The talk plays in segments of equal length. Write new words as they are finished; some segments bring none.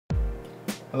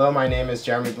Hello, my name is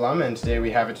Jeremy Blum, and today we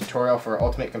have a tutorial for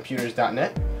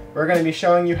ultimatecomputers.net. We're going to be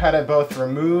showing you how to both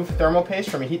remove thermal paste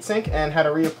from a heatsink and how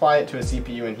to reapply it to a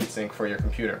CPU and heatsink for your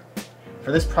computer.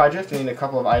 For this project, we need a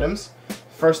couple of items.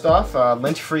 First off,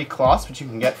 lint-free cloths, which you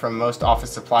can get from most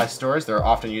office supply stores. They're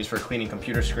often used for cleaning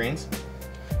computer screens.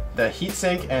 The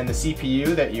heatsink and the CPU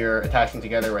that you're attaching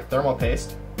together with thermal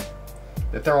paste.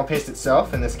 The thermal paste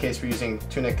itself, in this case we're using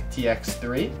Tunic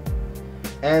TX3.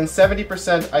 And 70%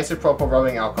 isopropyl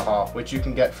rubbing alcohol, which you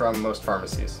can get from most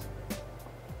pharmacies.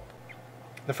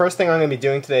 The first thing I'm going to be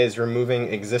doing today is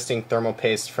removing existing thermal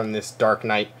paste from this Dark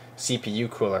Knight CPU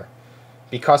cooler.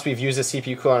 Because we've used a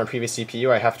CPU cooler on a previous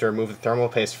CPU, I have to remove the thermal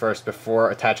paste first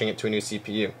before attaching it to a new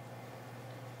CPU.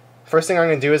 First thing I'm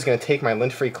going to do is going to take my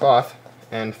lint-free cloth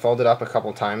and fold it up a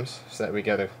couple times so that we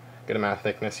get a good amount of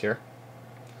thickness here.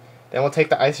 Then we'll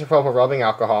take the isopropyl rubbing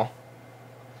alcohol,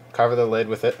 cover the lid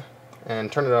with it,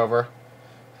 and turn it over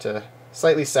to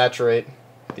slightly saturate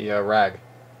the rag.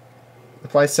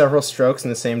 Apply several strokes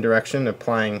in the same direction,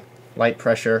 applying light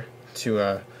pressure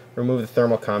to remove the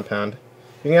thermal compound.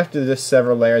 You're going to have to do this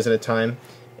several layers at a time,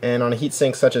 and on a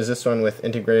heatsink such as this one with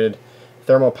integrated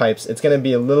thermal pipes, it's going to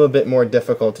be a little bit more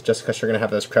difficult just because you're going to have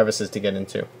those crevices to get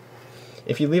into.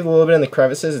 If you leave a little bit in the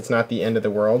crevices, it's not the end of the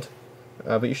world,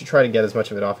 but you should try to get as much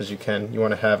of it off as you can. You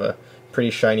want to have a pretty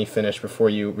shiny finish before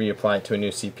you reapply it to a new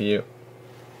CPU.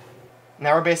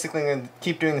 Now we're basically going to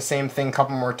keep doing the same thing a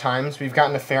couple more times. We've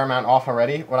gotten a fair amount off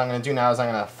already. What I'm going to do now is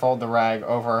I'm going to fold the rag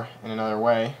over in another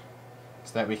way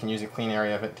so that we can use a clean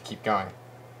area of it to keep going.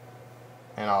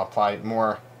 And I'll apply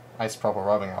more isopropyl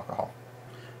rubbing alcohol.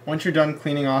 Once you're done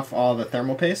cleaning off all the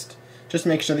thermal paste, just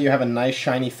make sure that you have a nice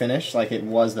shiny finish like it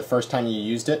was the first time you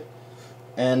used it.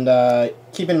 And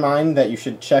keep in mind that you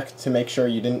should check to make sure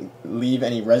you didn't leave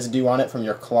any residue on it from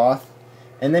your cloth.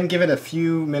 And then give it a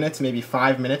few minutes, maybe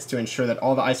 5 minutes, to ensure that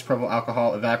all the isopropyl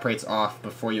alcohol evaporates off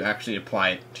before you actually apply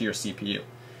it to your CPU.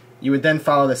 You would then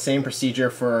follow the same procedure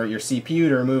for your CPU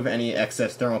to remove any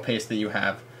excess thermal paste that you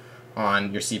have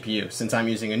on your CPU. Since I'm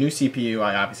using a new CPU,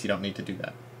 I obviously don't need to do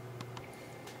that.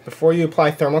 Before you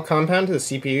apply thermal compound to the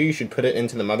CPU, you should put it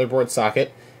into the motherboard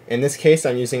socket. In this case,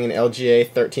 I'm using an LGA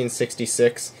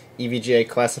 1366 EVGA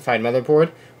classified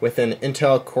motherboard with an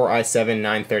Intel Core i7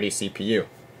 930 CPU.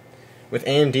 With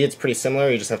AMD, it's pretty similar.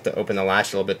 You just have to open the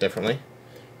latch a little bit differently.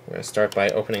 We're going to start by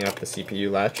opening up the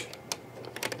CPU latch.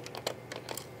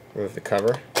 Remove the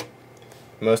cover.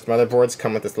 Most motherboards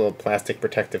come with this little plastic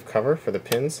protective cover for the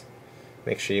pins.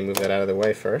 Make sure you move that out of the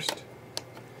way first.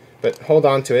 But hold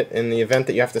on to it. In the event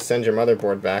that you have to send your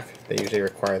motherboard back, they usually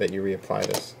require that you reapply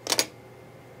this.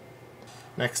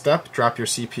 Next up, drop your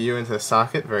CPU into the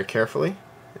socket very carefully,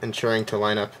 ensuring to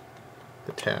line up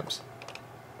the tabs.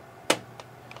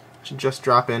 It should just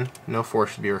drop in, no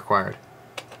force should be required.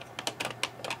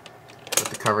 Put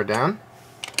the cover down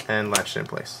and latch it in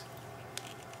place.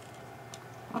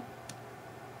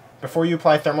 Before you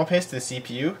apply thermal paste to the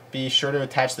CPU, be sure to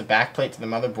attach the backplate to the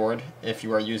motherboard if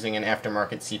you are using an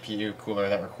aftermarket CPU cooler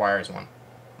that requires one.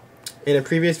 In a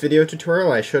previous video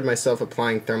tutorial, I showed myself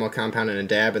applying thermal compound in a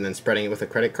dab and then spreading it with a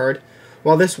credit card.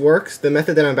 While this works, the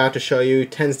method that I'm about to show you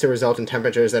tends to result in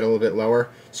temperatures that are a little bit lower,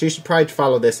 so you should probably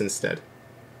follow this instead.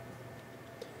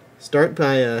 Start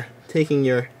by taking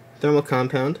your thermal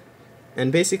compound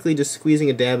and basically just squeezing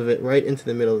a dab of it right into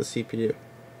the middle of the CPU,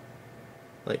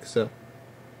 like so.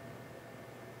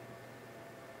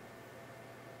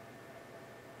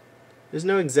 There's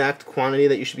no exact quantity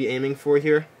that you should be aiming for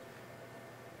here,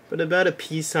 but about a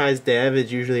pea-sized dab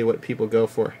is usually what people go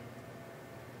for.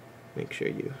 Make sure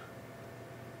you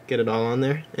get it all on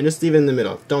there, and just leave it in the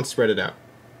middle. Don't spread it out.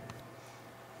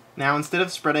 Now, instead of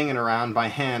spreading it around by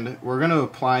hand, we're going to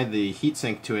apply the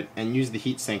heatsink to it and use the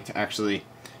heatsink to actually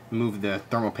move the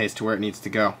thermal paste to where it needs to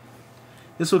go.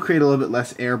 This will create a little bit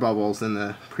less air bubbles than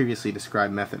the previously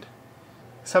described method.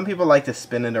 Some people like to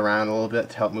spin it around a little bit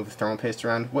to help move the thermal paste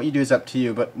around. What you do is up to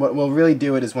you, but what will really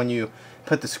do it is when you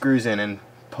put the screws in and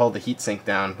pull the heatsink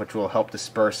down, which will help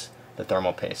disperse the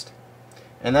thermal paste.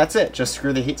 And that's it. Just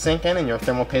screw the heatsink in and your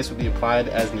thermal paste will be applied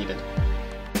as needed.